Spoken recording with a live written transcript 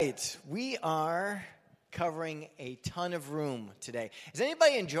Right, we are covering a ton of room today. Is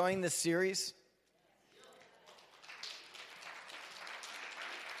anybody enjoying this series?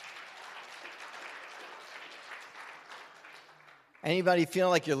 Anybody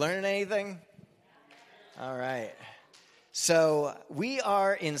feeling like you're learning anything? All right. So we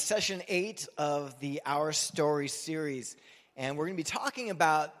are in session 8 of the Our Story series, and we're going to be talking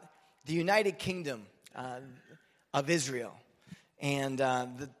about the United Kingdom of Israel. And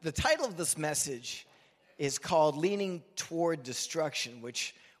the title of this message is called Leaning Toward Destruction,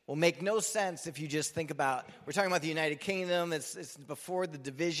 which will make no sense if you just think about, we're talking about the United Kingdom, it's before the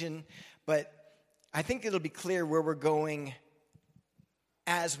division, but I think it'll be clear where we're going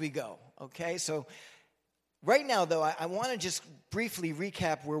as we go, okay? So right now, though, I want to just briefly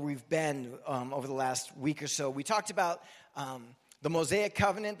recap where we've been over the last week or so. We talked about the Mosaic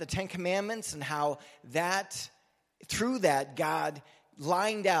Covenant, the Ten Commandments, and how through that, God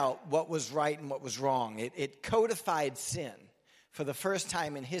lined out what was right and what was wrong. It codified sin for the first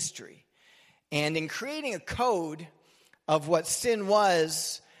time in history. And in creating a code of what sin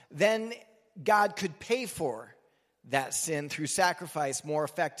was, then God could pay for that sin through sacrifice more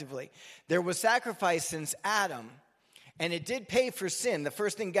effectively. There was sacrifice since Adam, and it did pay for sin. The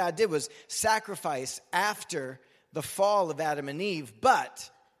first thing God did was sacrifice after the fall of Adam and Eve, but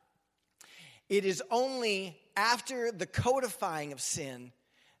it is only after the codifying of sin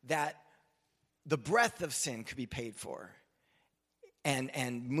that the breadth of sin could be paid for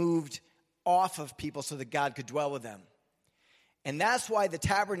and moved off of people so that God could dwell with them. And that's why the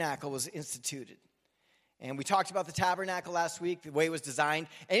tabernacle was instituted. And we talked about the tabernacle last week, the way it was designed.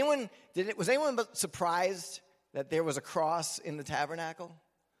 Was anyone surprised that there was a cross in the tabernacle?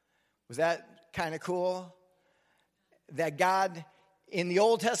 Was that kind of cool? That God, in the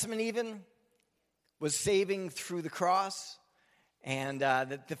Old Testament even, was saving through the cross, and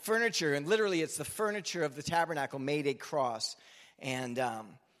the furniture, and literally it's the furniture of the tabernacle made a cross. And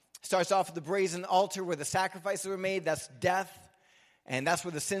starts off with the brazen altar where the sacrifices were made. That's death, and that's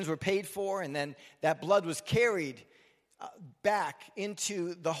where the sins were paid for. And then that blood was carried back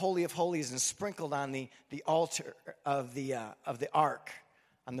into the Holy of Holies and sprinkled on the altar of the ark,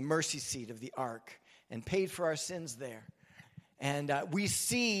 on the mercy seat of the ark, and paid for our sins there. And we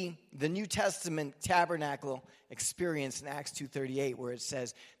see the New Testament tabernacle experience in Acts 2:38, where it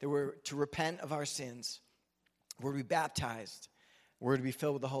says that we're to repent of our sins, we're to be baptized, we're to be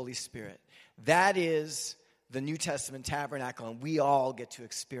filled with the Holy Spirit. That is the New Testament tabernacle, and we all get to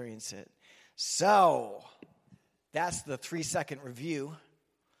experience it. So that's the 3-second review.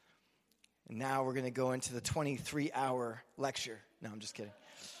 And now we're going to go into the 23-hour lecture. No, I'm just kidding.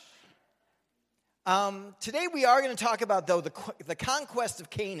 Today we are going to talk about, though, the conquest of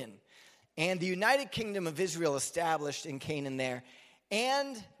Canaan and the United Kingdom of Israel established in Canaan there,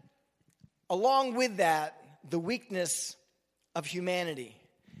 and along with that, the weakness of humanity.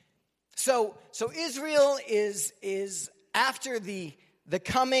 So Israel is after the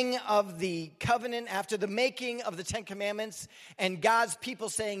coming of the covenant, after the making of the Ten Commandments, and God's people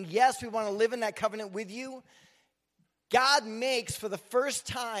saying, yes, we want to live in that covenant with you. God makes, for the first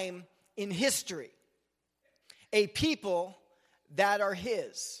time in history, a people that are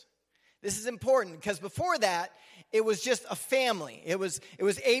his. This is important because before that, it was just a family. It was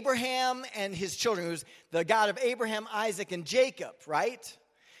Abraham and his children. It was the God of Abraham, Isaac, and Jacob, right?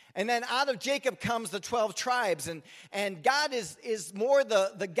 And then out of Jacob comes the 12 tribes. And God is more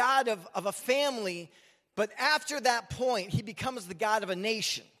the God of a family. But after that point, he becomes the God of a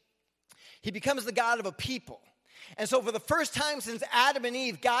nation. He becomes the God of a people. And so for the first time since Adam and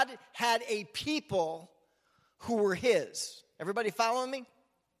Eve, God had a people who were his. Everybody following me?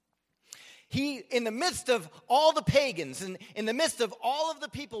 He, in the midst of all the pagans, and in the midst of all of the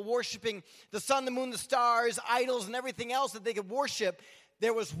people worshiping the sun, the moon, the stars, idols, and everything else that they could worship,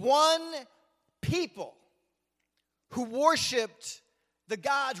 there was one people who worshiped the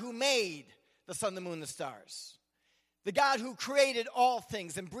God who made the sun, the moon, the stars. The God who created all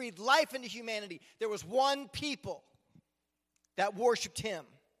things and breathed life into humanity. There was one people that worshiped him.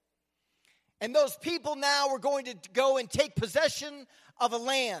 And those people now were going to go and take possession of a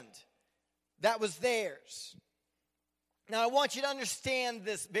land that was theirs. Now, I want you to understand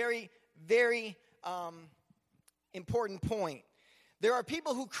this very, very important point. There are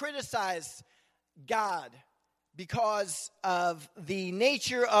people who criticize God because of the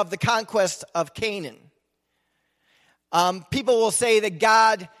nature of the conquest of Canaan. People will say that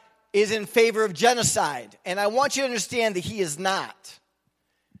God is in favor of genocide, and I want you to understand that he is not.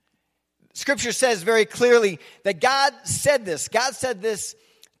 Scripture says very clearly that God said this. God said this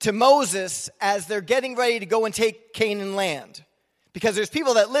to Moses as they're getting ready to go and take Canaan land. Because there's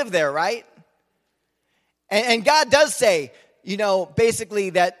people that live there, right? And God does say,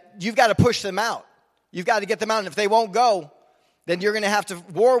 basically that you've got to push them out. You've got to get them out. And if they won't go, then you're going to have to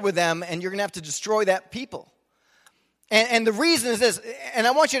war with them and you're going to have to destroy that people. And the reason is this, and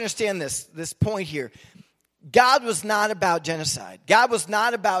I want you to understand this point here. God was not about genocide. God was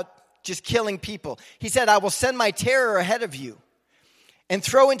not about just killing people. He said, I will send my terror ahead of you and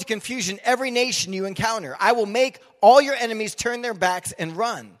throw into confusion every nation you encounter. I will make all your enemies turn their backs and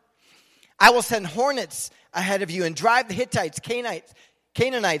run. I will send hornets ahead of you and drive the Hittites,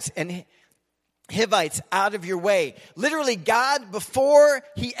 Canaanites, and Hivites out of your way. Literally, God, before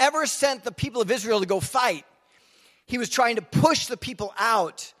he ever sent the people of Israel to go fight, he was trying to push the people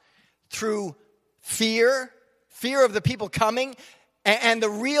out through fear of the people coming, and the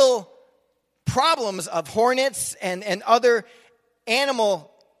real problems of hornets and other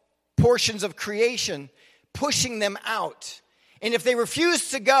animal portions of creation, pushing them out. And if they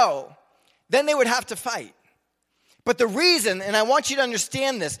refused to go, then they would have to fight. But the reason, and I want you to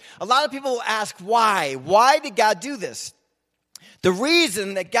understand this, a lot of people will ask why. Why did God do this? The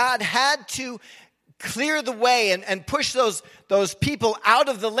reason that God had to clear the way and push those people out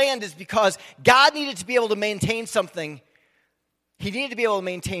of the land is because God needed to be able to maintain something. He needed to be able to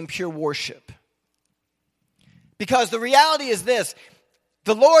maintain pure worship. Because the reality is this,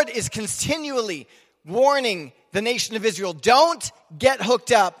 the Lord is continually warning the nation of Israel, don't get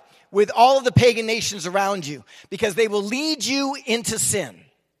hooked up with all of the pagan nations around you, because they will lead you into sin.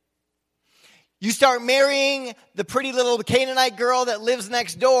 You start marrying the pretty little Canaanite girl that lives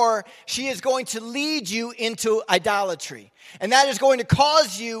next door, she is going to lead you into idolatry. And that is going to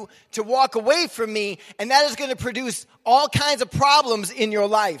cause you to walk away from me, and that is going to produce all kinds of problems in your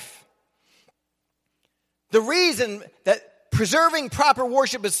life. The reason that preserving proper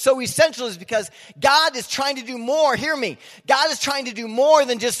worship is so essential is because God is trying to do more. Hear me. God is trying to do more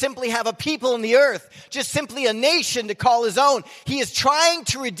than just simply have a people in the earth, just simply a nation to call his own. He is trying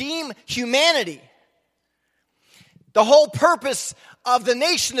to redeem humanity. The whole purpose of the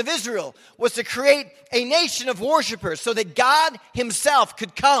nation of Israel was to create a nation of worshipers so that God himself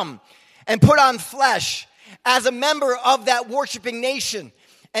could come and put on flesh as a member of that worshiping nation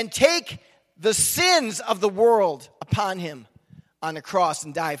and take the sins of the world upon him on the cross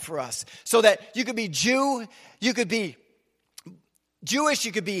and die for us. So that you could be Jew, you could be Jewish,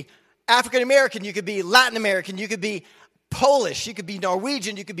 you could be African American, you could be Latin American, you could be Polish, you could be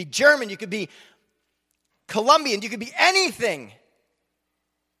Norwegian, you could be German, you could be Colombian, you could be anything.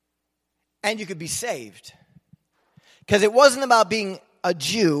 And you could be saved. Because it wasn't about being a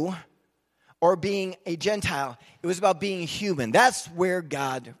Jew or being a Gentile. It was about being human. That's where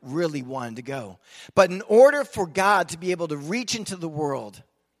God really wanted to go. But in order for God to be able to reach into the world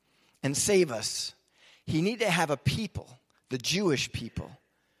and save us, he needed to have a people, the Jewish people,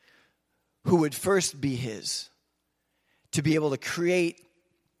 who would first be his, to be able to create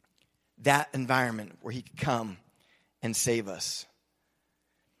that environment where he could come and save us.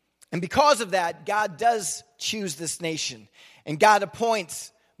 And because of that, God does choose this nation. And God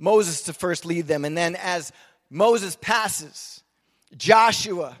appoints Moses to first lead them. And then as Moses passes,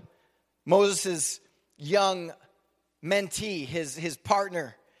 Joshua, Moses' young mentee, his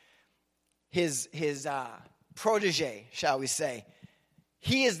partner, his protege, shall we say,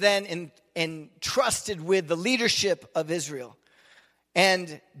 he is then entrusted with the leadership of Israel.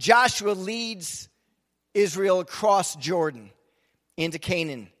 And Joshua leads Israel across Jordan into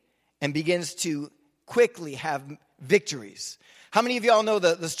Canaan and begins to quickly have victories. How many of y'all know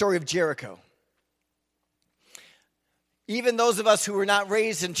the story of Jericho? Even those of us who were not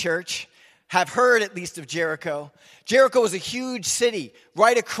raised in church have heard at least of Jericho. Jericho was a huge city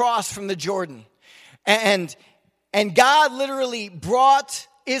right across from the Jordan. And God literally brought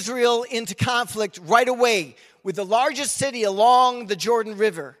Israel into conflict right away with the largest city along the Jordan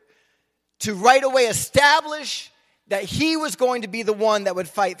River to right away establish that he was going to be the one that would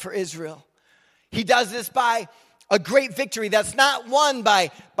fight for Israel. He does this by a great victory that's not won by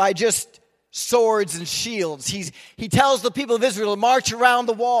just swords and shields. He tells the people of Israel to march around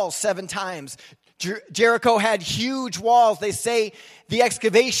the walls 7 times. Jericho had huge walls. They say the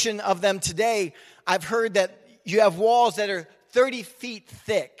excavation of them today, I've heard that you have walls that are 30 feet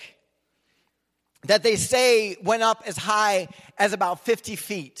thick, that they say went up as high as about 50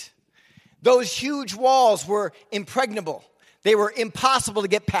 feet. Those huge walls were impregnable. They were impossible to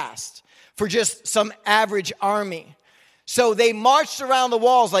get past for just some average army. So they marched around the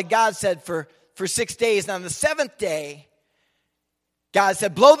walls, like God said, for 6 days. And on the 7th day, God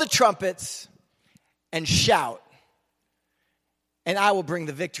said, blow the trumpets and shout. and I will bring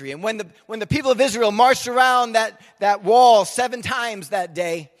the victory. And when the people of Israel marched around that wall 7 times that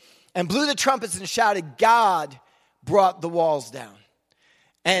day and blew the trumpets and shouted, God brought the walls down.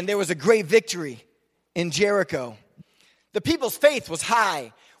 And there was a great victory in Jericho. The people's faith was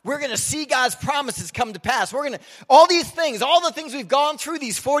high. We're going to see God's promises come to pass. All these things, all the things we've gone through,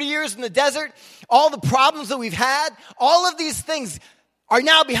 these 40 years in the desert, all the problems that we've had, all of these things are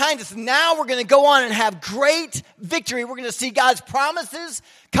now behind us. Now we're going to go on and have great victory. We're going to see God's promises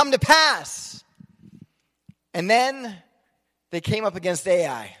come to pass. And then they came up against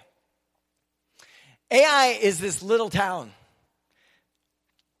Ai. Ai is this little town,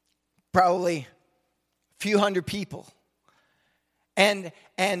 probably a few hundred people. And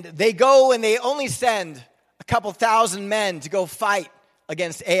they go and they only send a couple thousand men to go fight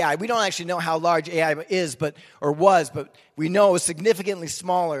against Ai. We don't actually know how large Ai is, but we know it was significantly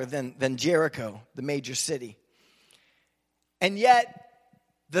smaller than Jericho, the major city. And yet,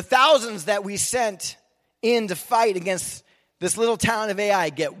 the thousands that we sent in to fight against this little town of Ai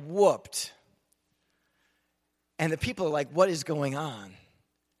get whooped. And the people are like, what is going on?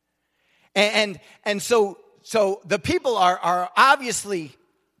 And so the people are obviously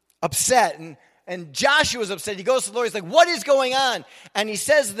upset, and Joshua's upset. He goes to the Lord, he's like, what is going on? And he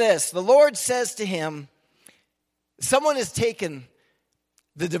says this, the Lord says to him, someone has taken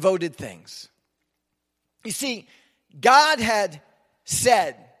the devoted things. You see, God had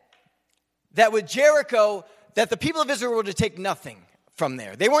said that with Jericho, that the people of Israel were to take nothing from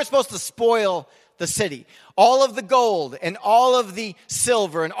there. They weren't supposed to spoil the city. All of the gold and all of the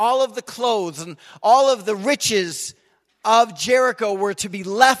silver and all of the clothes and all of the riches of Jericho were to be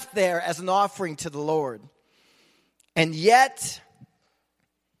left there as an offering to the Lord. And yet,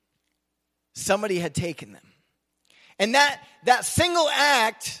 somebody had taken them. And that single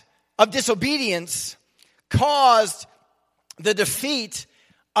act of disobedience caused the defeat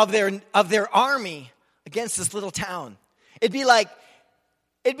of their army against this little town. It'd be like,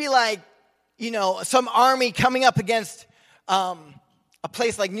 some army coming up against a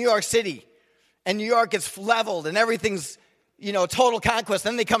place like New York City, and New York gets leveled, and everything's, total conquest.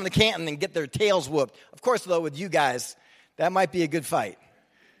 Then they come to Canton and get their tails whooped. Of course, though, with you guys, that might be a good fight.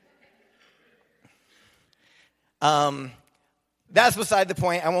 That's beside the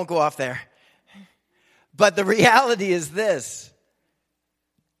point. I won't go off there. But the reality is this.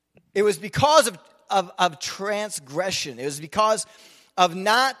 It was because of transgression. It was because of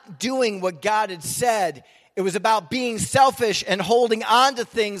not doing what God had said. It was about being selfish and holding on to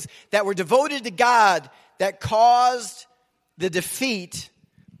things that were devoted to God that caused the defeat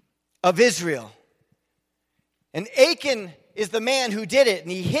of Israel. And Achan is the man who did it,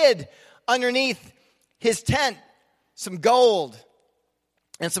 and he hid underneath his tent some gold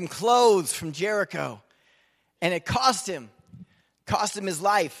and some clothes from Jericho. And it cost him his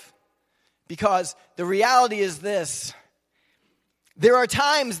life. Because the reality is this. There are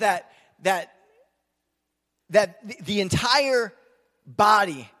times that the entire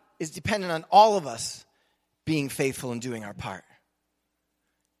body is dependent on all of us being faithful and doing our part.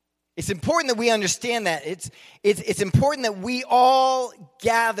 It's important that we understand that. It's important that we all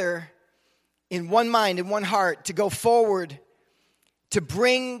gather in one mind, in one heart, to go forward to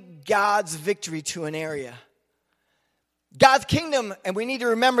bring God's victory to an area. God's kingdom, and we need to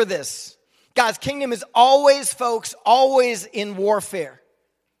remember this, God's kingdom is always, folks, always in warfare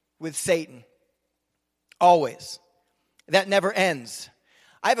with Satan. Always. That never ends.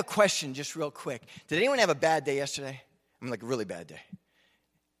 I have a question just real quick. Did anyone have a bad day yesterday? I mean, like a really bad day.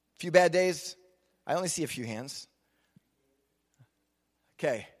 A few bad days? I only see a few hands.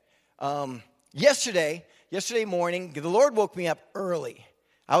 Okay. Yesterday morning, the Lord woke me up early.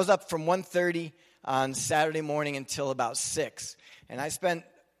 I was up from 1:30 on Saturday morning until about 6. And I spent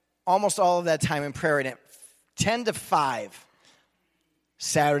almost all of that time in prayer. And at 10 to 5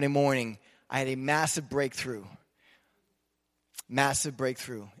 Saturday morning, I had a massive breakthrough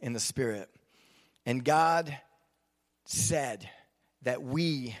in the Spirit. And God said that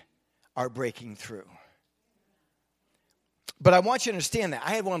we are breaking through. But I want you to understand that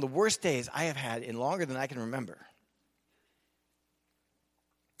I had one of the worst days I have had in longer than I can remember.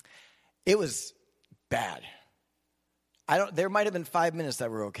 It was bad. There might have been 5 minutes that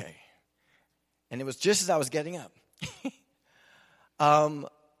were okay. And it was just as I was getting up.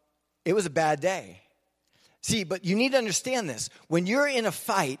 It was a bad day. See, but you need to understand this. When you're in a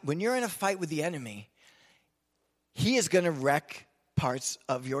fight with the enemy, he is going to wreck parts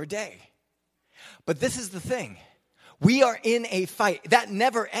of your day. But this is the thing. We are in a fight. That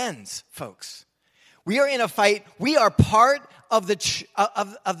never ends, folks. We are in a fight. We are part of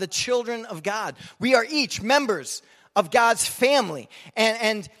the children of God. We are each members of God's family.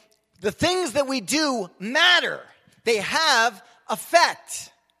 And the things that we do matter. They have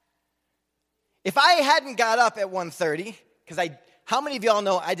effect. If I hadn't got up at 1:30, because how many of y'all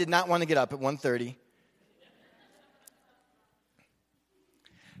know I did not want to get up at 1:30?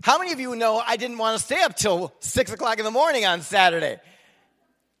 How many of you know I didn't want to stay up till 6 o'clock in the morning on Saturday?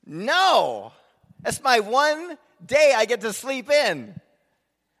 No. That's my one day I get to sleep in.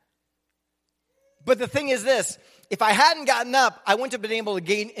 But the thing is this, if I hadn't gotten up, I wouldn't have been able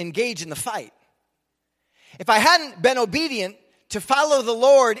to engage in the fight. If I hadn't been obedient to follow the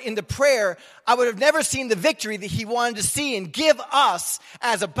Lord into prayer, I would have never seen the victory that he wanted to see and give us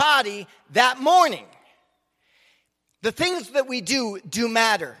as a body that morning. The things that we do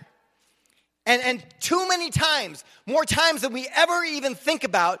matter. And too many times, more times than we ever even think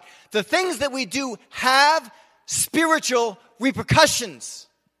about, the things that we do have spiritual repercussions.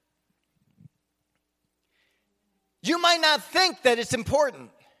 You might not think that it's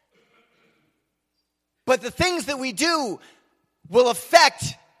important, but the things that we do will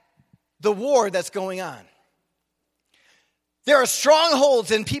affect the war that's going on. There are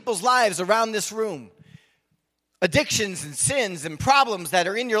strongholds in people's lives around this room. Addictions and sins and problems that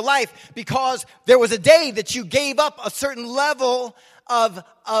are in your life because there was a day that you gave up a certain level of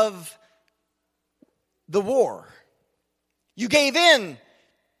the war. You gave in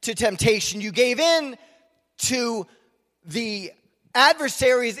to temptation. You gave in to the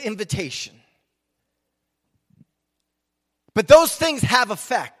adversary's invitation. But those things have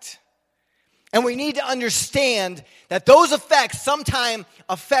effect. And we need to understand that those effects sometimes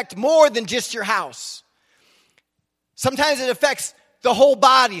affect more than just your house. Sometimes it affects the whole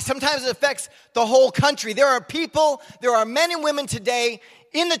body. Sometimes it affects the whole country. There are men and women today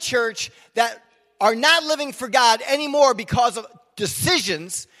in the church that are not living for God anymore because of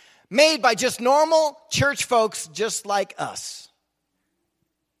decisions made by just normal church folks just like us.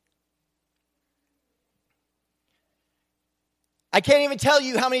 I can't even tell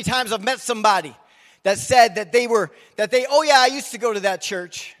you how many times I've met somebody that said I used to go to that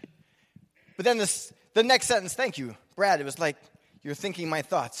church. But then the next sentence, thank you, Brad, it was like you're thinking my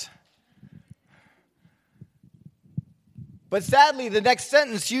thoughts. But sadly, the next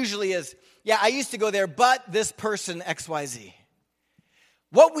sentence usually is, yeah, I used to go there, but this person XYZ.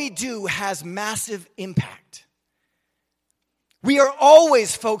 What we do has massive impact. We are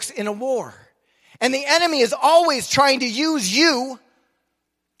always, folks, in a war. And the enemy is always trying to use you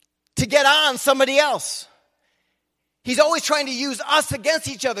to get on somebody else. He's always trying to use us against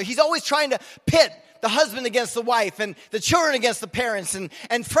each other. He's always trying to pit the husband against the wife and the children against the parents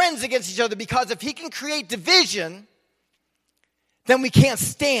and friends against each other, because if he can create division, then we can't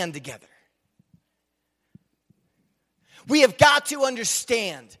stand together. We have got to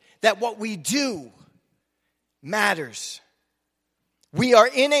understand that what we do matters. We are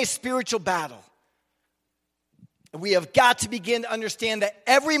in a spiritual battle. We have got to begin to understand that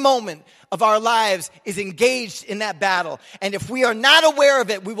every moment of our lives is engaged in that battle. And if we are not aware of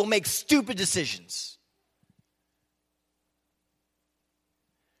it, we will make stupid decisions.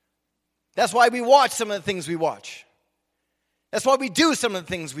 That's why we watch some of the things we watch. That's why we do some of the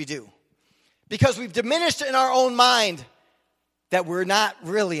things we do. Because we've diminished in our own mind that we're not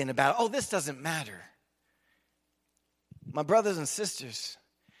really in a battle. Oh, this doesn't matter. My brothers and sisters,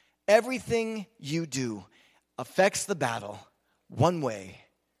 everything you do affects the battle one way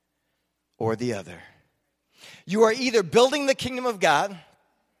or the other. You are either building the kingdom of God,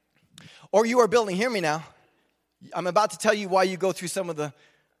 or you are building, hear me now, I'm about to tell you why you go through some of the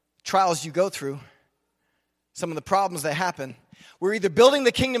trials you go through, some of the problems that happen. We're either building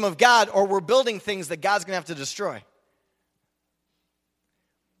the kingdom of God, or we're building things that God's going to have to destroy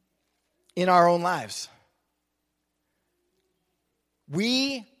in our own lives.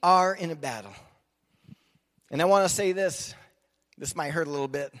 We are in a battle. And I want to say this. This might hurt a little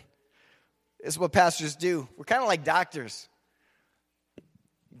bit. This is what pastors do. We're kind of like doctors.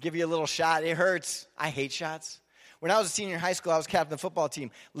 Give you a little shot. It hurts. I hate shots. When I was a senior in high school, I was captain of the football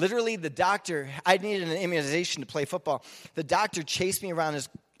team. Literally, the doctor, I needed an immunization to play football. The doctor chased me around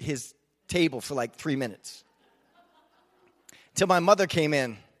his table for like 3 minutes. Until my mother came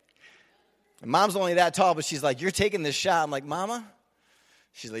in. And Mom's only that tall, but she's like, you're taking this shot. I'm like, Mama?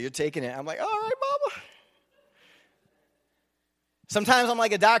 She's like, you're taking it. I'm like, all right, Mama. Sometimes I'm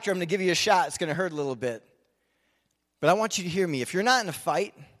like a doctor. I'm going to give you a shot. It's going to hurt a little bit. But I want you to hear me. If you're not in a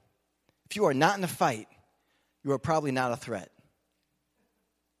fight, if you are not in a fight, you are probably not a threat.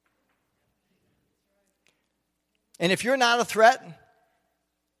 And if you're not a threat,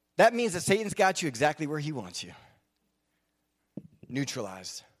 that means that Satan's got you exactly where he wants you.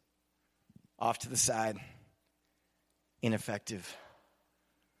 Neutralized. Off to the side. ineffective.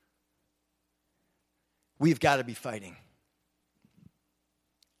 We've got to be fighting.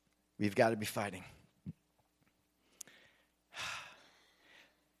 We've got to be fighting.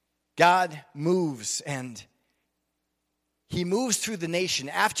 God moves, and he moves through the nation.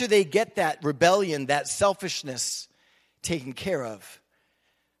 After they get that rebellion, that selfishness taken care of,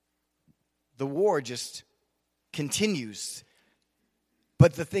 the war just continues.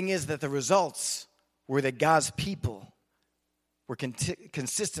 But the thing is that the results were that God's people were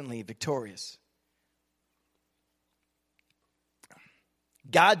consistently victorious.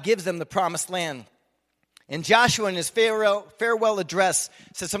 God gives them the promised land. And Joshua, in his farewell address,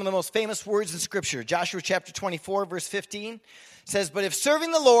 says some of the most famous words in Scripture. Joshua chapter 24, verse 15 says, "But if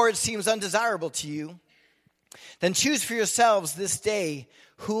serving the Lord seems undesirable to you, then choose for yourselves this day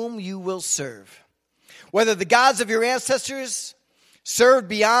whom you will serve. Whether the gods of your ancestors served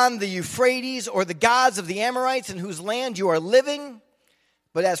beyond the Euphrates, or the gods of the Amorites in whose land you are living.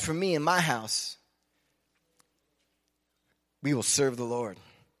 But as for me and my house, we will serve the Lord."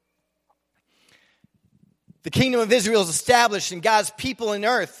 The kingdom of Israel is established, and God's people in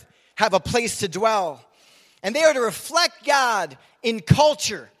earth have a place to dwell. And they are to reflect God in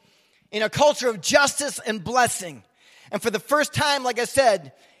culture, in a culture of justice and blessing. And for the first time, like I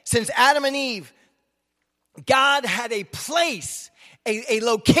said, since Adam and Eve, God had a place, a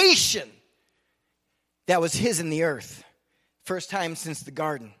location that was his in the earth. First time since the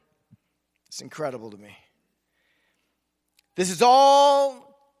garden. It's incredible to me. This is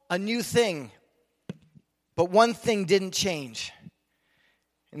all a new thing. But one thing didn't change.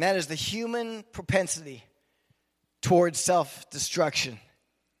 And that is the human propensity towards self-destruction.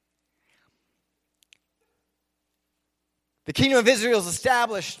 The kingdom of Israel is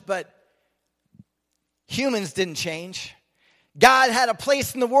established, but humans didn't change. God had a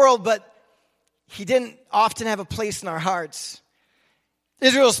place in the world, but he didn't often have a place in our hearts.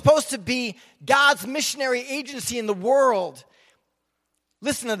 Israel is supposed to be God's missionary agency in the world.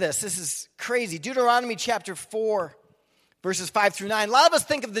 Listen to this. This is crazy. Deuteronomy chapter 4, verses 5 through 9. A lot of us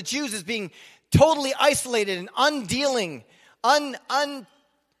think of the Jews as being totally isolated and undealing,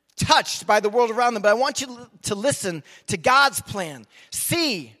 untouched by the world around them. But I want you to listen to God's plan.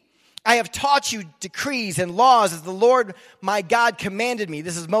 "See, I have taught you decrees and laws as the Lord my God commanded me."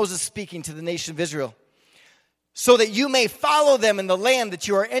 This is Moses speaking to the nation of Israel. "So that you may follow them in the land that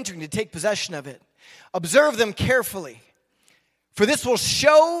you are entering to take possession of it. Observe them carefully. For this will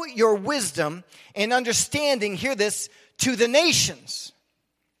show your wisdom and understanding," hear this, "to the nations,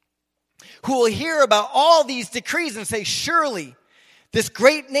 who will hear about all these decrees and say, 'Surely this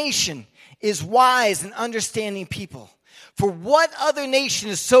great nation is wise and understanding people.' For what other nation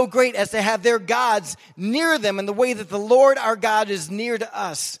is so great as to have their gods near them in the way that the Lord our God is near to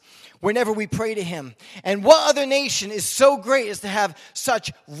us whenever we pray to him? And what other nation is so great as to have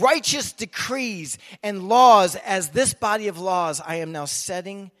such righteous decrees and laws as this body of laws I am now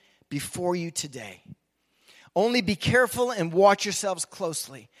setting before you today? Only be careful and watch yourselves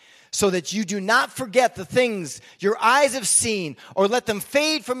closely, so that you do not forget the things your eyes have seen, or let them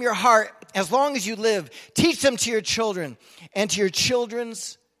fade from your heart as long as you live. Teach them to your children and to your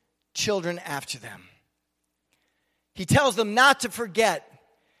children's children after them." He tells them not to forget.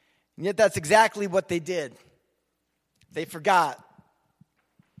 And yet that's exactly what they did. They forgot.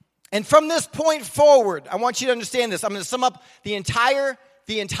 And from this point forward, I want you to understand this. I'm going to sum up the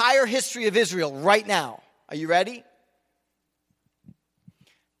entire history of Israel right now. Are you ready?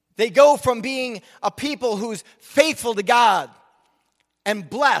 They go from being a people who's faithful to God and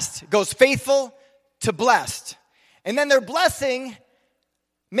blessed, goes faithful to blessed. And then their blessing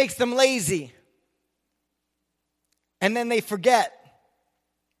makes them lazy. And then they forget.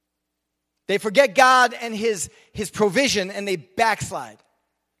 They forget God and his provision, and they backslide.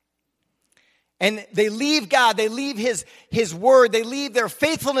 And they leave God, they leave his word, they leave their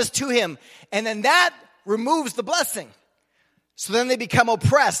faithfulness to him. And then that removes the blessing. So then they become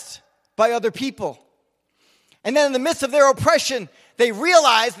oppressed by other people. And then in the midst of their oppression, they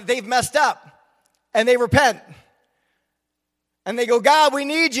realize that they've messed up. And they repent. And they go, "God, we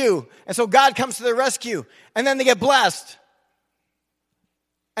need you." And so God comes to their rescue. And then they get blessed.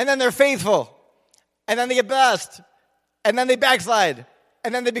 And then they're faithful. And then they get blessed. And then they backslide.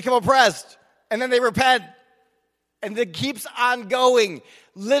 And then they become oppressed. And then they repent. And it keeps on going,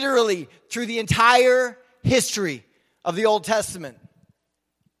 literally, through the entire history of the Old Testament.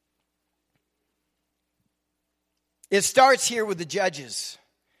 It starts here with the judges.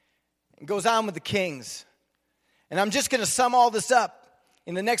 It goes on with the kings. And I'm just going to sum all this up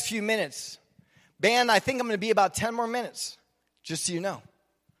in the next few minutes. Band, I think I'm going to be about 10 more minutes, just so you know.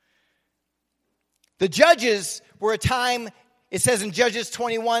 The judges were a time, it says in Judges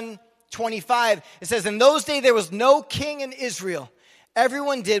 21:25, it says, in those days there was no king in Israel.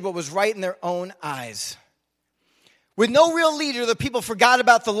 Everyone did what was right in their own eyes. With no real leader, the people forgot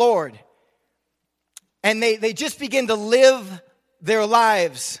about the Lord. And they just begin to live their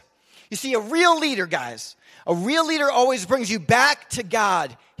lives. You see, a real leader, guys, a real leader always brings you back to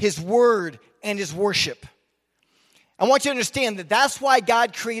God, His Word, and His worship. I want you to understand that that's why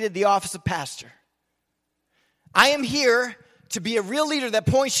God created the office of pastor. I am here to be a real leader that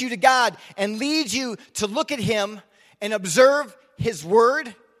points you to God and leads you to look at Him and observe His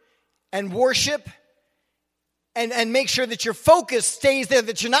Word and worship and make sure that your focus stays there,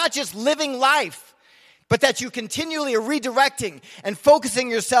 that you're not just living life, but that you continually are redirecting and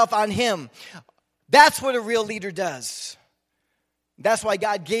focusing yourself on Him. That's what a real leader does. That's why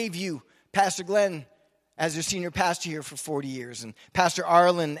God gave you Pastor Glenn as your senior pastor here for 40 years, and Pastor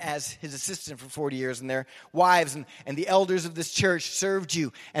Arlen as his assistant for 40 years, and their wives and the elders of this church served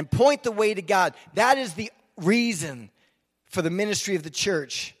you and point the way to God. That is the reason for the ministry of the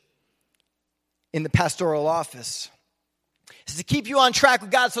church in the pastoral office. It's to keep you on track with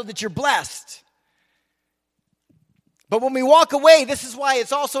God so that you're blessed. But when we walk away, this is why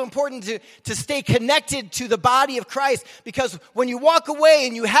it's also important to stay connected to the body of Christ, because when you walk away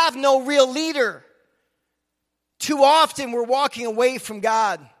and you have no real leader, too often we're walking away from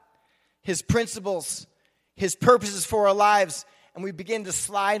God, His principles, His purposes for our lives, and we begin to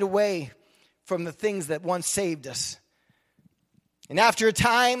slide away from the things that once saved us. And after a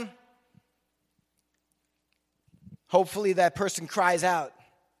time, hopefully that person cries out.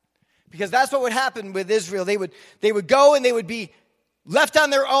 Because that's what would happen with Israel. They would go and they would be left on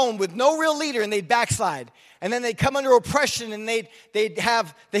their own with no real leader, and they'd backslide. And then they'd come under oppression, and they'd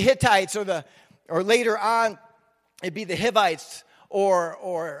have the Hittites or later on it'd be the Hivites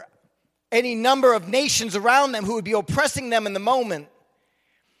or any number of nations around them who would be oppressing them in the moment.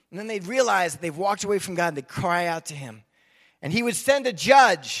 And then they'd realize that they've walked away from God, and they'd cry out to Him. And He would send a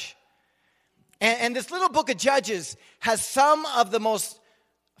judge. And this little book of Judges has some of the most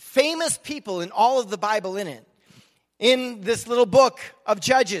famous people in all of the Bible in it. In this little book of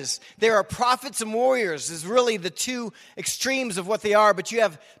Judges, there are prophets and warriors. Is really the two extremes of what they are. But you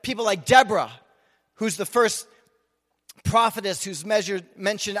have people like Deborah, who's the first prophetess who's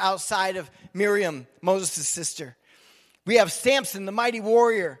mentioned outside of Miriam, Moses' sister. We have Samson, the mighty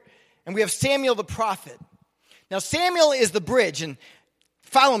warrior. And we have Samuel the prophet. Now, Samuel is the bridge. And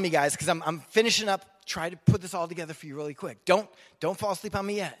follow me, guys, because I'm finishing up. Try to put this all together for you really quick. Don't fall asleep on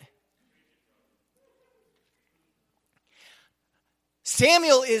me yet.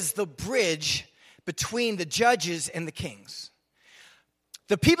 Samuel is the bridge between the judges and the kings.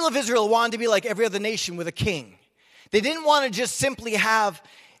 The people of Israel wanted to be like every other nation with a king. They didn't want to just simply have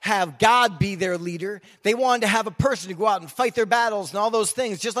God be their leader. They wanted to have a person to go out and fight their battles and all those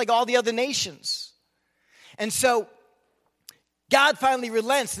things, just like all the other nations. And so God finally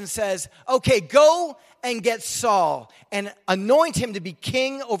relents and says, okay, go and get Saul and anoint him to be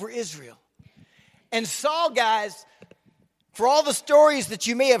king over Israel. And Saul, guys, for all the stories that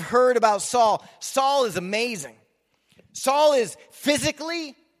you may have heard about Saul, Saul is amazing. Saul is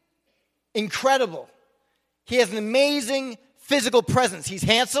physically incredible. He has an amazing physical presence. He's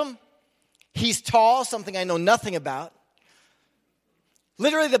handsome. He's tall, something I know nothing about.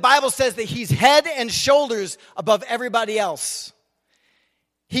 Literally, the Bible says that he's head and shoulders above everybody else.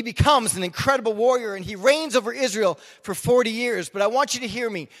 He becomes an incredible warrior, and he reigns over Israel for 40 years. But I want you to hear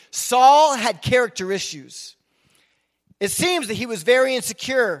me. Saul had character issues. It seems that he was very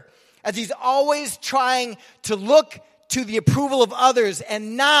insecure, as he's always trying to look to the approval of others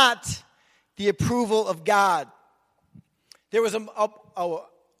and not the approval of God. There was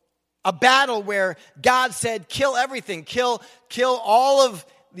a battle where God said, kill everything, kill all of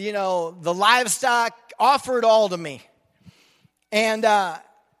the livestock, offer it all to me. And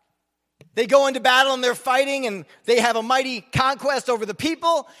they go into battle and they're fighting and they have a mighty conquest over the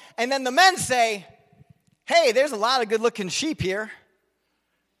people. And then the men say, hey, there's a lot of good looking sheep here.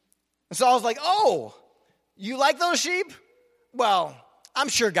 And Saul's like, oh, you like those sheep? Well, I'm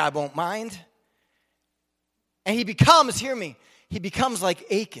sure God won't mind. And he becomes, hear me, he becomes like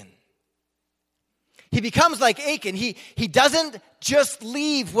Achan. He becomes like Achan. He doesn't just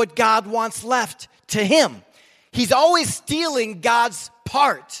leave what God wants left to him. He's always stealing God's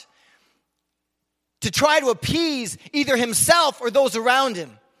part to try to appease either himself or those around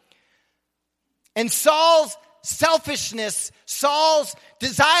him. And Saul's selfishness, Saul's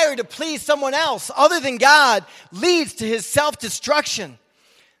desire to please someone else other than God leads to his self-destruction.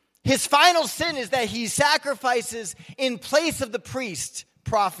 His final sin is that he sacrifices in place of the priest,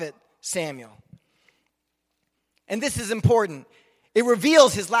 prophet Samuel. And this is important. It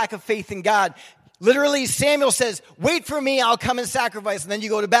reveals his lack of faith in God. Literally, Samuel says, wait for me, I'll come and sacrifice, and then you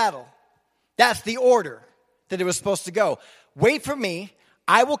go to battle. That's the order that it was supposed to go. Wait for me,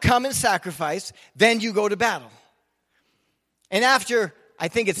 I will come and sacrifice, then you go to battle. And after, I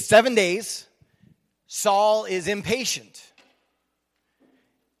think it's 7 days, Saul is impatient.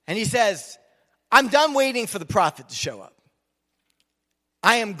 And he says, I'm done waiting for the prophet to show up.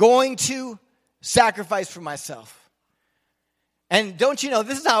 I am going to sacrifice for myself. And don't you know,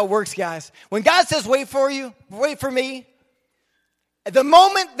 this is how it works, guys. When God says, wait for me, the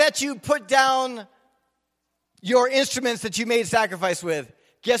moment that you put down your instruments that you made sacrifice with,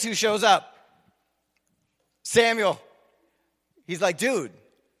 guess who shows up? Samuel. He's like, dude.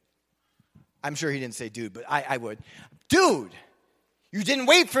 I'm sure he didn't say dude, but I would. Dude, you didn't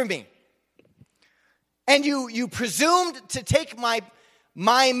wait for me. And you presumed to take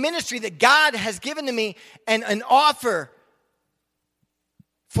my ministry that God has given to me and an offer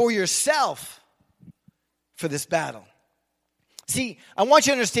for yourself for this battle. See, I want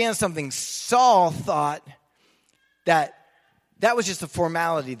you to understand something. Saul thought that was just a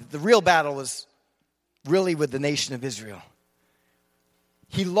formality, that the real battle was really with the nation of Israel.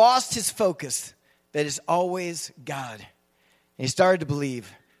 He lost his focus that is always God. And he started to believe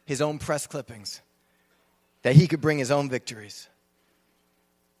his own press clippings, that he could bring his own victories.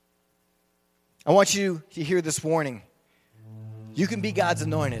 I want you to hear this warning. You can be God's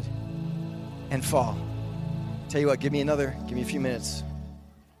anointed and fall. Tell you what, give me a few minutes.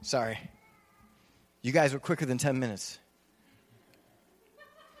 Sorry. You guys were quicker than 10 minutes.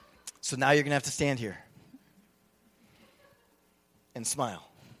 So now you're going to have to stand here and smile.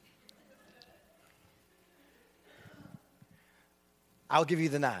 I'll give you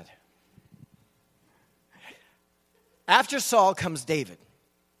the nod. After Saul comes David.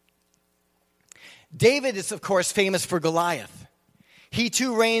 David is, of course, famous for Goliath. He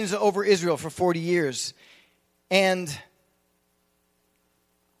too reigns over Israel for 40 years. And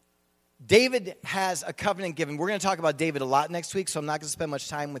David has a covenant given. We're going to talk about David a lot next week, so I'm not going to spend much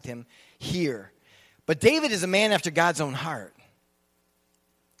time with him here. But David is a man after God's own heart.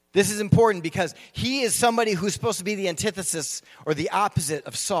 This is important because he is somebody who's supposed to be the antithesis or the opposite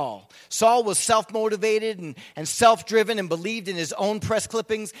of Saul. Saul was self-motivated and self-driven and believed in his own press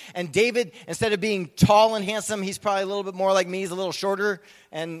clippings. And David, instead of being tall and handsome, he's probably a little bit more like me. He's a little shorter,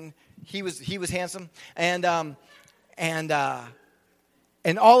 and he was handsome. And all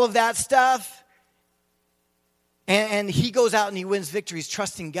of that stuff. And he goes out and he wins victories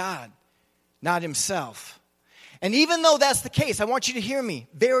trusting God, not himself. And even though that's the case, I want you to hear me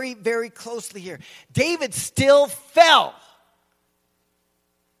very, very closely here. David still fell.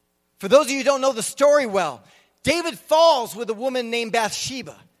 For those of you who don't know the story well, David falls with a woman named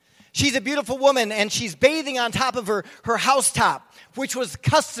Bathsheba. She's a beautiful woman, and she's bathing on top of her housetop, which was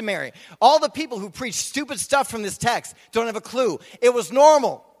customary. All the people who preach stupid stuff from this text don't have a clue. It was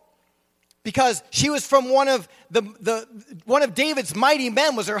normal. Because she was from one of David's mighty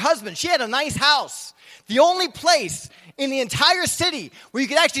men was her husband. She had a nice house. The only place in the entire city where you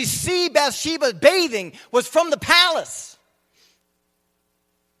could actually see Bathsheba bathing was from the palace.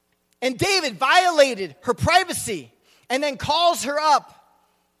 And David violated her privacy and then calls her up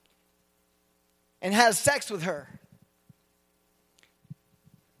and has sex with her.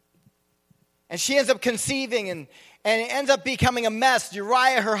 And she ends up conceiving and it ends up becoming a mess.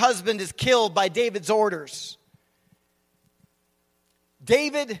 Uriah, her husband, is killed by David's orders.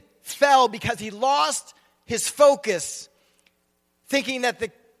 David fell because he lost his focus, thinking that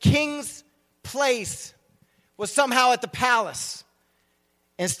the king's place was somehow at the palace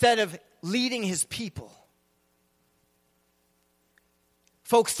instead of leading his people.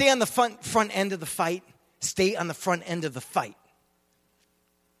 Folks, stay on the front end of the fight. Stay on the front end of the fight.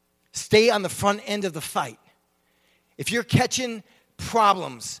 Stay on the front end of the fight. If you're catching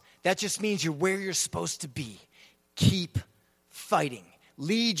problems, that just means you're where you're supposed to be. Keep fighting.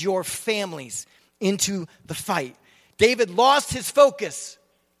 Lead your families into the fight. David lost his focus,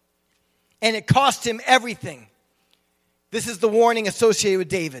 and it cost him everything. This is the warning associated with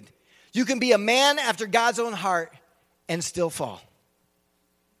David. You can be a man after God's own heart and still fall.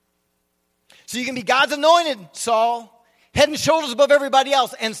 So you can be God's anointed, Saul, head and shoulders above everybody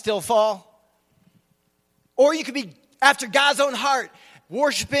else, and still fall. Or you could be after God's own heart,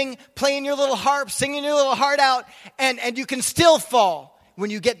 worshiping, playing your little harp, singing your little heart out, and you can still fall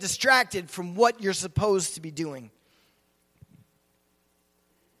when you get distracted from what you're supposed to be doing.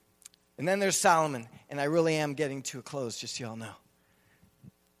 And then there's Solomon, and I really am getting to a close, just so y'all know.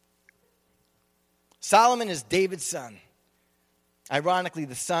 Solomon is David's son. Ironically,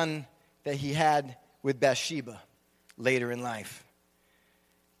 the son that he had with Bathsheba. later in life.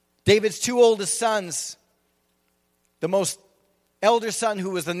 David's two oldest sons, the most elder son,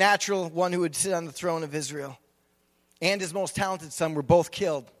 who was the natural one who would sit on the throne of Israel, and his most talented son were both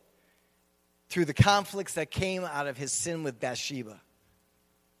killed through the conflicts that came out of his sin with Bathsheba.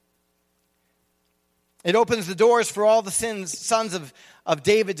 It opens the doors for all the sons of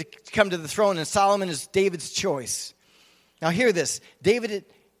David to come to the throne, and Solomon is David's choice. Now hear this. David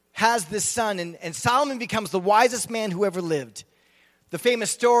has this son, and Solomon becomes the wisest man who ever lived. The famous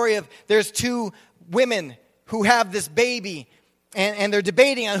story of there's two women who have this baby, and they're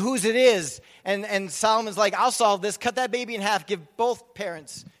debating on whose it is. And Solomon's like, I'll solve this. Cut that baby in half. Give both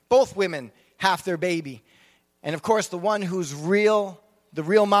parents, both women, half their baby. And of course, the one who's the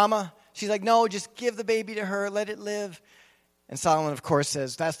real mama, she's like, no, just give the baby to her. Let it live. And Solomon, of course,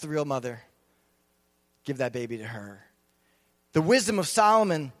 says, that's the real mother. Give that baby to her. The wisdom of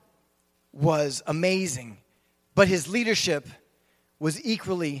Solomon was amazing, but his leadership was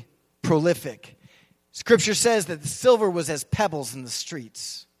equally prolific. Scripture says that the silver was as pebbles in the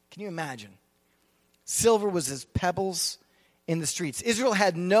streets. Can you imagine? Silver was as pebbles in the streets. Israel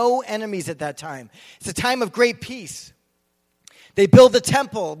had no enemies at that time. It's a time of great peace. They build the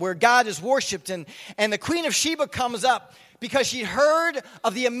temple where God is worshipped, and the Queen of Sheba comes up because she heard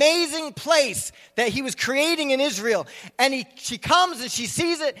of the amazing place that he was creating in Israel. And she comes and she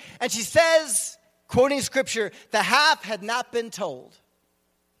sees it, and she says, quoting Scripture, the half had not been told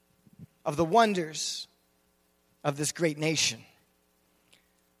of the wonders of this great nation.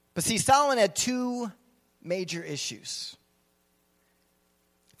 But see, Solomon had two major issues.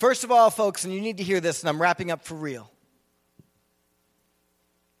 First of all, folks, and you need to hear this, and I'm wrapping up for real.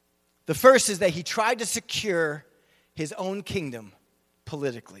 The first is that he tried to secure his own kingdom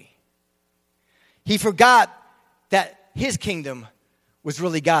politically. He forgot that his kingdom was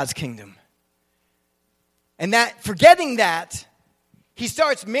really God's kingdom. And that, forgetting that, he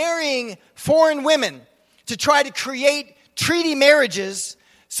starts marrying foreign women to try to create treaty marriages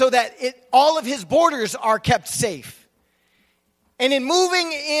so that all of his borders are kept safe. And in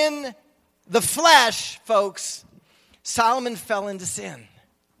moving in the flesh, folks, Solomon fell into sin.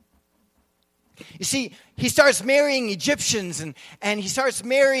 You see, he starts marrying Egyptians and he starts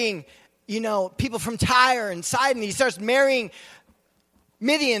marrying, people from Tyre and Sidon. He starts marrying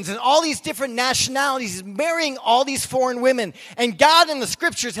Midians and all these different nationalities. He's marrying all these foreign women. And God in the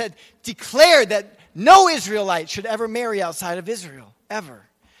Scriptures had declared that no Israelite should ever marry outside of Israel, ever.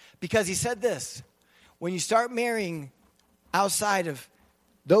 Because he said this, when you start marrying outside of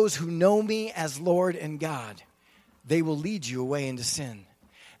those who know me as Lord and God, they will lead you away into sin.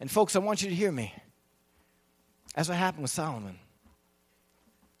 And folks, I want you to hear me. That's what happened with Solomon.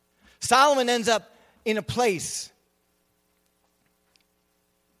 Solomon ends up in a place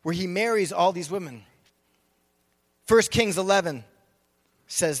where he marries all these women. 1 Kings 11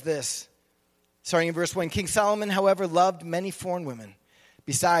 says this, starting in verse 1. King Solomon, however, loved many foreign women,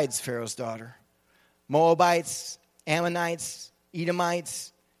 besides Pharaoh's daughter, Moabites, Ammonites,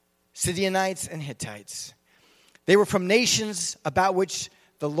 Edomites, Sidonites, and Hittites. They were from nations about which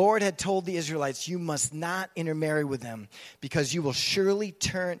the Lord had told the Israelites, you must not intermarry with them, because they will surely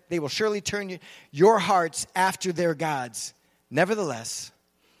turn your hearts after their gods. Nevertheless,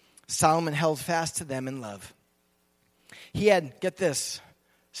 Solomon held fast to them in love. He had, get this,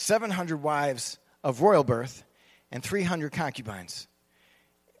 700 wives of royal birth and 300 concubines.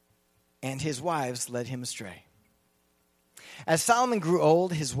 And his wives led him astray. As Solomon grew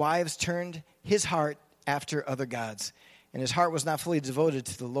old, his wives turned his heart after other gods, and his heart was not fully devoted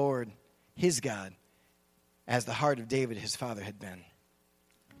to the Lord, his God, as the heart of David, his father, had been.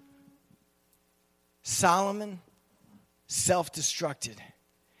 Solomon self-destructed,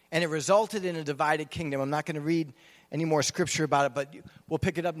 and it resulted in a divided kingdom. I'm not going to read any more scripture about it, but we'll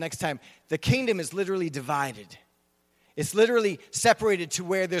pick it up next time. The kingdom is literally divided. It's literally separated to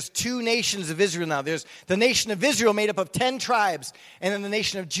where there's two nations of Israel now. There's the nation of Israel made up of 10 tribes, and then the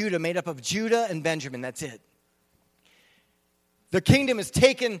nation of Judah made up of Judah and Benjamin. That's it. The kingdom is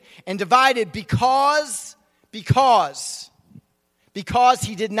taken and divided because he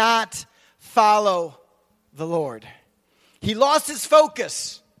did not follow the Lord. He lost his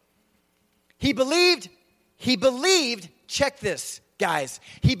focus. He believed, check this, guys.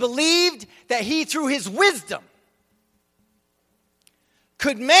 He believed that he, through his wisdom,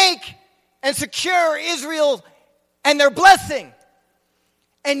 could make and secure Israel and their blessing.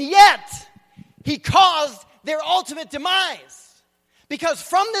 And yet, he caused their ultimate demise. Because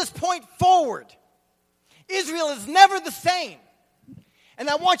from this point forward, Israel is never the same. And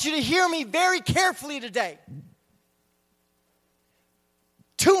I want you to hear me very carefully today.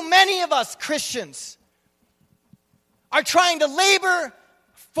 Too many of us Christians are trying to labor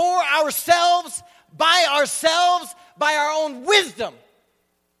for ourselves, by our own wisdom.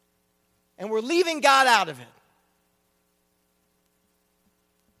 And we're leaving God out of it.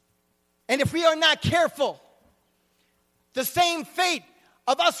 And if we are not careful, the same fate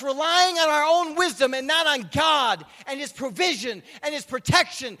of us relying on our own wisdom and not on God and His provision and His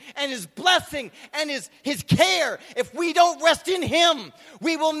protection and His blessing and His care, if we don't rest in Him,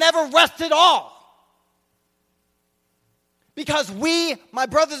 we will never rest at all. Because we, my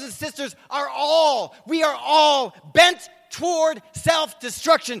brothers and sisters, we are all bent toward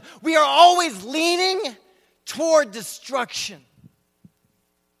self-destruction. We are always leaning toward destruction.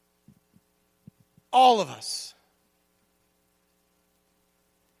 All of us.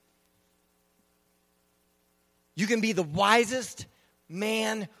 You can be the wisest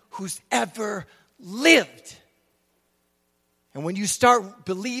man who's ever lived. And when you start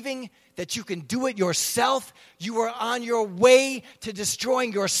believing that you can do it yourself, you are on your way to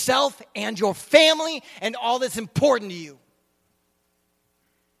destroying yourself and your family and all that's important to you.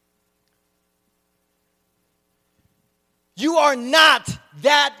 You are not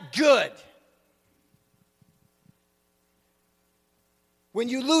that good. When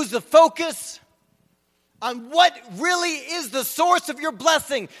you lose the focus on what really is the source of your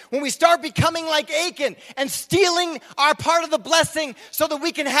blessing, when we start becoming like Achan and stealing our part of the blessing so that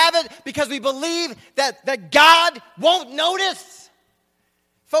we can have it because we believe that God won't notice.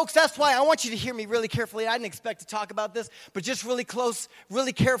 Folks, that's why I want you to hear me really carefully. I didn't expect to talk about this, but just really close,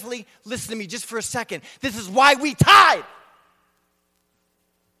 really carefully, listen to me just for a second. This is why we tithe.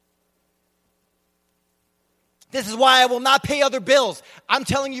 This is why I will not pay other bills. I'm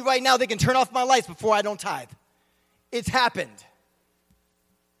telling you right now, they can turn off my lights before I don't tithe. It's happened.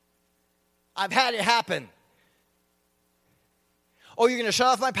 I've had it happen. Oh, you're going to shut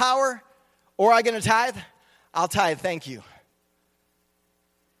off my power? Or are I going to tithe? I'll tithe, thank you.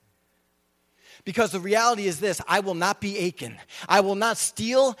 Because the reality is this, I will not be Achan. I will not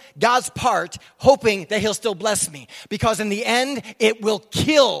steal God's part, hoping that He'll still bless me. Because in the end, it will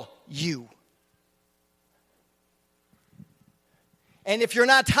kill you. And if you're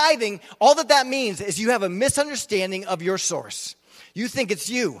not tithing, all that means is you have a misunderstanding of your source. You think it's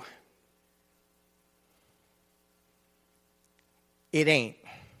you. It ain't.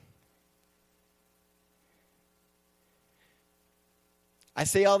 I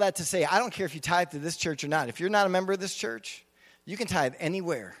say all that to say, I don't care if you tithe to this church or not. If you're not a member of this church, you can tithe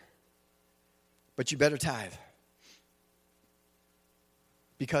anywhere. But you better tithe.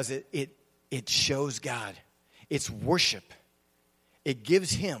 Because it shows God. It's worship. It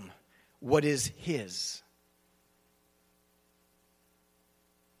gives Him what is His.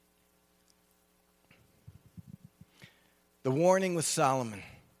 The warning with Solomon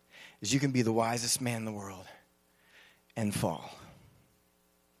is you can be the wisest man in the world and fall.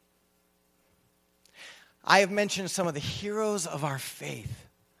 I have mentioned some of the heroes of our faith.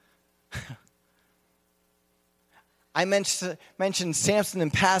 I mentioned Samson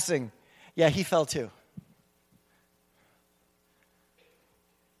in passing. Yeah, he fell too.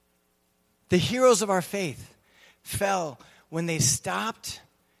 The heroes of our faith fell when they stopped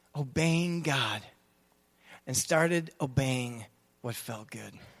obeying God and started obeying what felt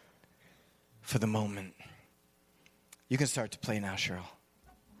good for the moment. You can start to play now, Cheryl.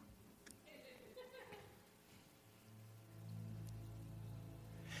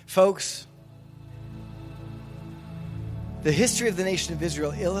 Folks, the history of the nation of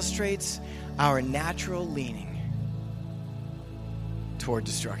Israel illustrates our natural leaning toward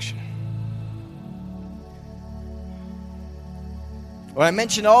destruction. When I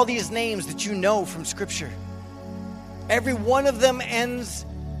mention all these names that you know from Scripture, every one of them ends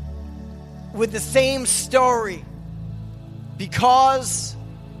with the same story. Because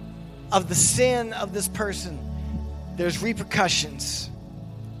of the sin of this person, there's repercussions.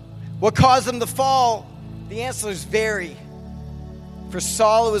 What caused them to fall? The answers vary. For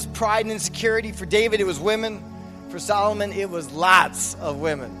Saul, it was pride and insecurity. For David, it was women. For Solomon, it was lots of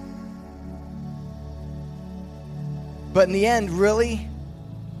women. But in the end, really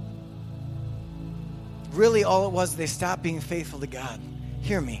all it was, they stopped being faithful to God.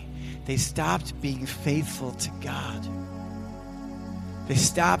 Hear me. They stopped being faithful to God. They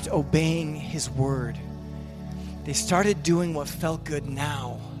stopped obeying His word. They started doing what felt good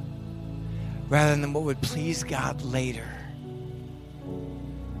now rather than what would please God later.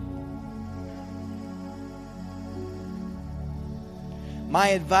 My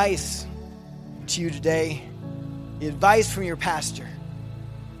advice to you today, the advice from your pastor: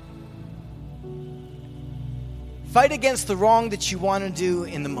 fight against the wrong that you want to do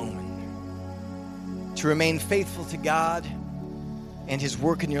in the moment. to remain faithful to God and His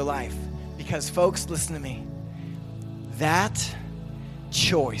work in your life. Because, folks, listen to me. That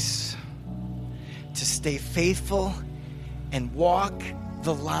choice to stay faithful and walk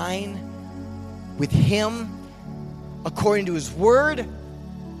the line with Him according to His word,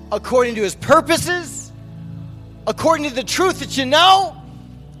 according to His purposes, according to the truth that you know,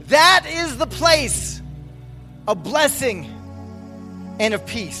 that is the place of blessing and of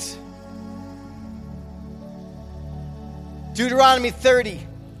peace. Deuteronomy 30,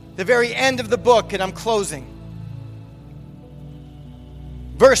 the very end of the book, and I'm closing.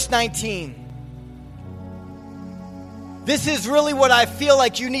 Verse 19. This is really what I feel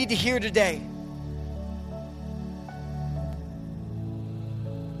like you need to hear today.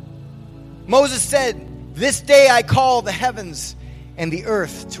 Moses said, "This day I call the heavens and the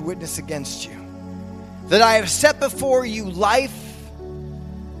earth to witness against you, that I have set before you life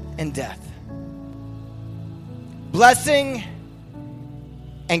and death, blessing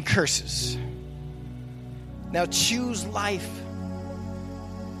and curses. Now choose life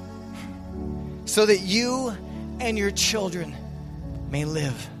so that you and your children may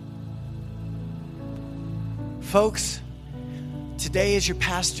live." Folks, today as your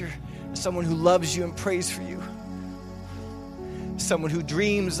pastor, someone who loves you and prays for you, someone who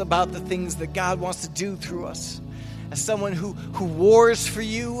dreams about the things that God wants to do through us, as someone who wars for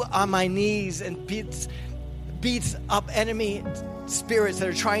you on my knees and beats up enemy spirits that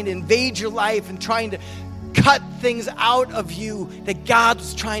are trying to invade your life and trying to cut things out of you that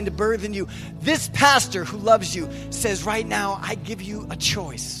God's trying to birth in you. This pastor who loves you says right now, I give you a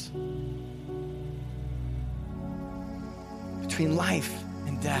choice between life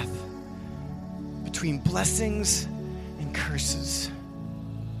and death, between blessings and curses.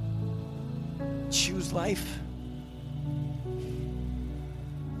 Choose life.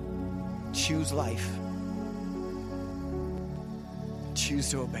 Choose life. Choose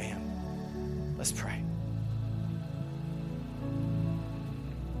to obey Him. Let's pray.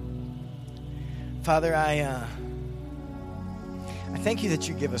 Father, I thank you that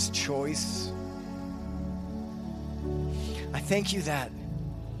you give us choice. I thank you that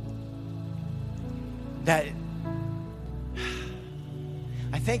I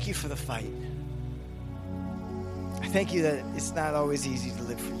thank you for the fight. I thank you that it's not always easy to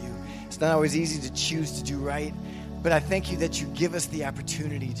live for you. It's not always easy to choose to do right, but I thank you that you give us the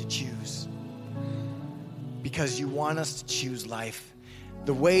opportunity to choose, because you want us to choose life.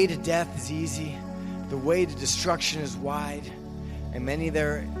 The way to death is easy. The way to destruction is wide, and many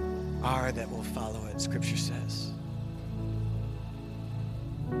there are that will follow it, Scripture says.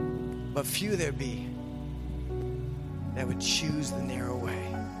 But few there be that would choose the narrow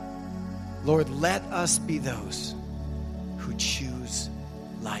way. Lord, let us be those who choose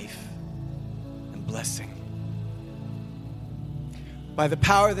life and blessing. By the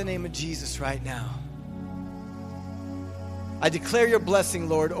power of the name of Jesus right now, I declare your blessing,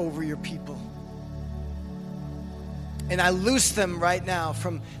 Lord, over your people. And I loose them right now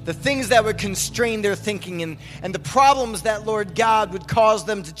from the things that would constrain their thinking and the problems that, Lord God, would cause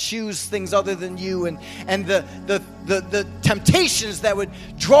them to choose things other than you, and the temptations that would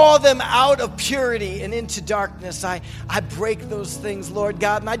draw them out of purity and into darkness. I break those things, Lord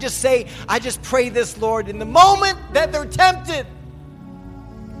God. And I just pray this, Lord, in the moment that they're tempted,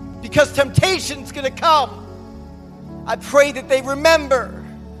 because temptation's going to come, I pray that they remember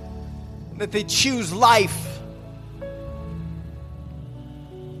that they choose life.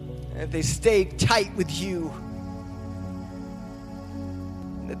 That they stay tight with you,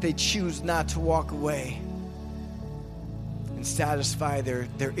 that they choose not to walk away and satisfy their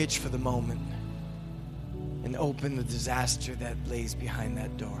itch for the moment and open the disaster that lays behind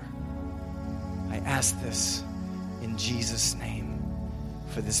that door. I ask this in Jesus' name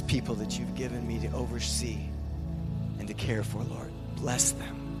for this people that you've given me to oversee and to care for, Lord. Bless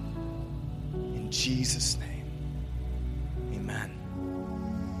them. In Jesus' name, amen.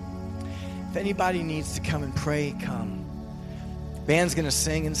 If anybody needs to come and pray, come. Band's going to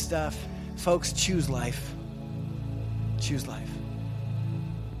sing and stuff. Folks, choose life. Choose life.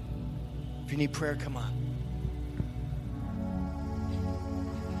 If you need prayer, come on.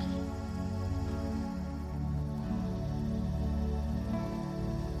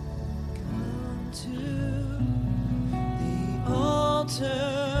 Come to the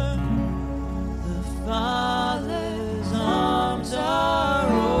altar. The Father's arms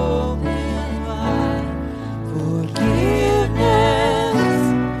are open.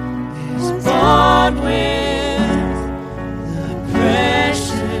 Bought with the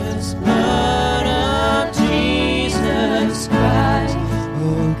precious blood of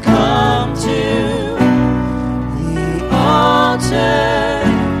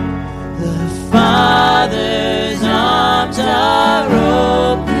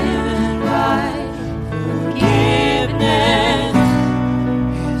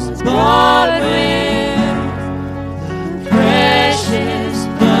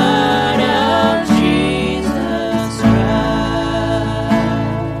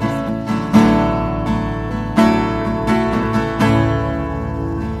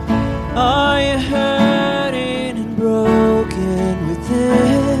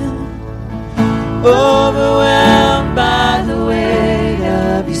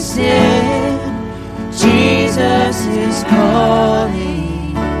sin. Jesus is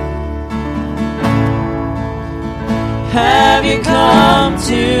calling. Have you come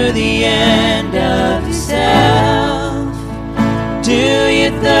to the end of yourself? Do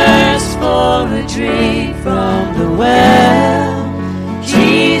you thirst for a drink from the well?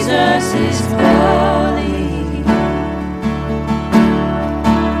 Jesus is calling.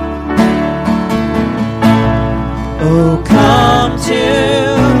 Oh, come to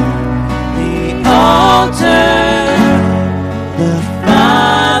the altar. The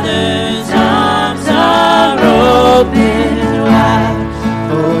Father's arms are open wide.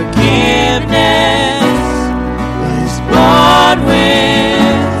 Forgiveness is bought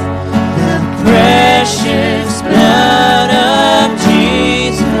with the precious blood of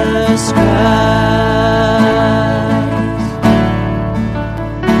Jesus Christ.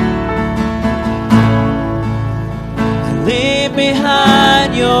 Leave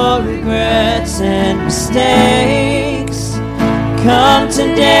behind your regrets and mistakes. Come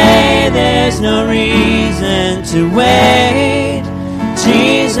today, there's no reason to wait.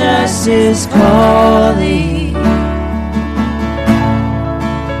 Jesus is calling.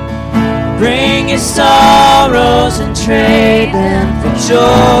 Bring your sorrows and trade them for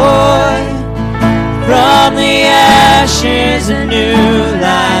joy. From the ashes a new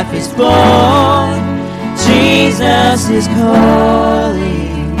life is born. Jesus is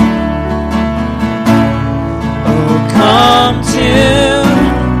calling. Oh, come to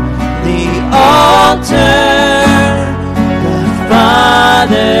the altar. The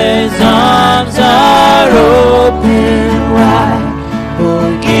Father's arms are open wide.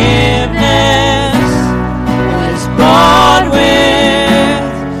 Forgiveness was bought with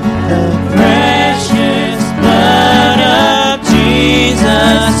the precious blood of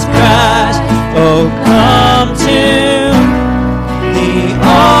Jesus Christ. Oh, come to the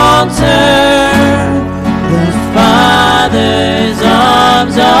altar. The Father's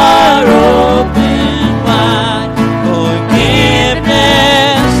arms are open wide. Forgiveness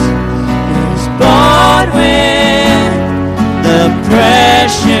is bought with the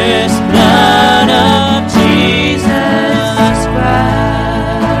precious blood of Jesus Christ.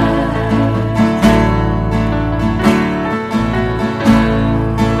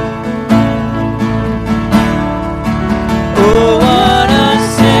 Oh, what a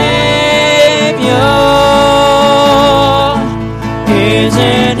Savior.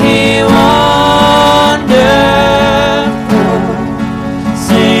 Isn't He wonderful?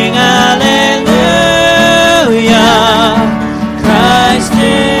 Sing hallelujah. Christ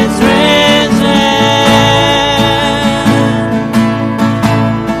is risen.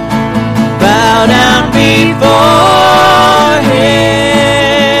 Bow down before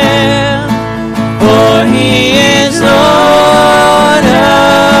Him, for He is Lord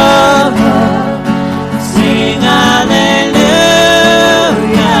of all. Sing hallelujah.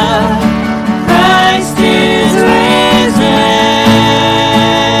 Christ is risen.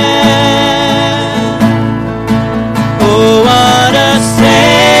 Oh, what a Savior.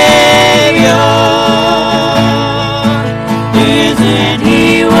 Isn't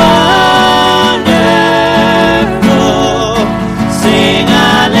He wonderful? Sing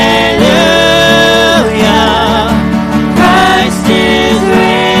hallelujah. Christ is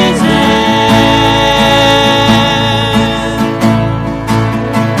risen.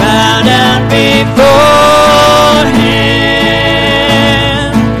 Bow down before Him,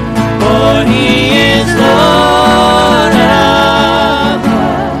 for He is Lord of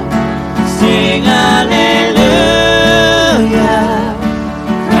all. Sing hallelujah.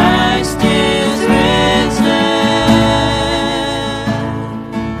 Christ is risen.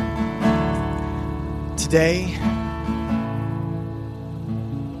 Today,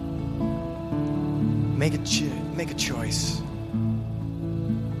 make a choice.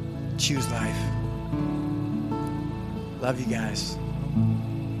 Choose life. Love you guys.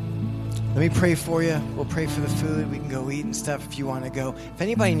 Let me pray for you. We'll pray for the food. We can go eat and stuff if you want to go. If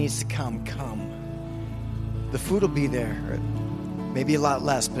anybody needs to come, come. The food will be there. Or maybe a lot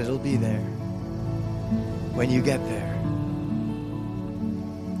less, but it'll be there when you get there.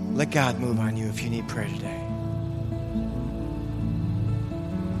 Let God move on you if you need prayer today.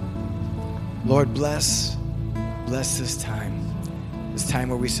 Lord, bless this time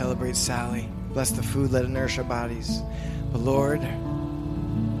where we celebrate Sally. Bless the food, let it nourish our bodies. But Lord,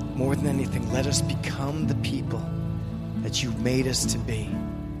 more than anything, let us become the people that you've made us to be.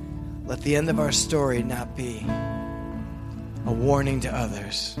 Let the end of our story not be a warning to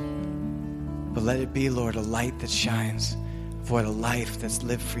others, but let it be, Lord, a light that shines for what a life that's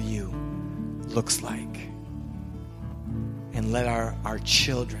lived for you looks like. And let our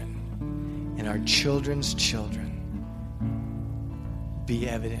children and our children's children be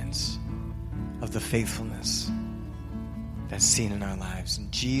evidence of the faithfulness that's seen in our lives.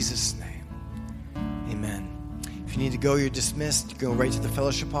 In Jesus' name, amen. If you need to go, you're dismissed. Go right to the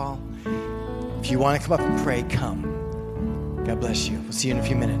fellowship hall. If you want to come up and pray, come. God bless you. We'll see you in a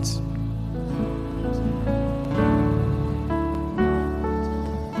few minutes.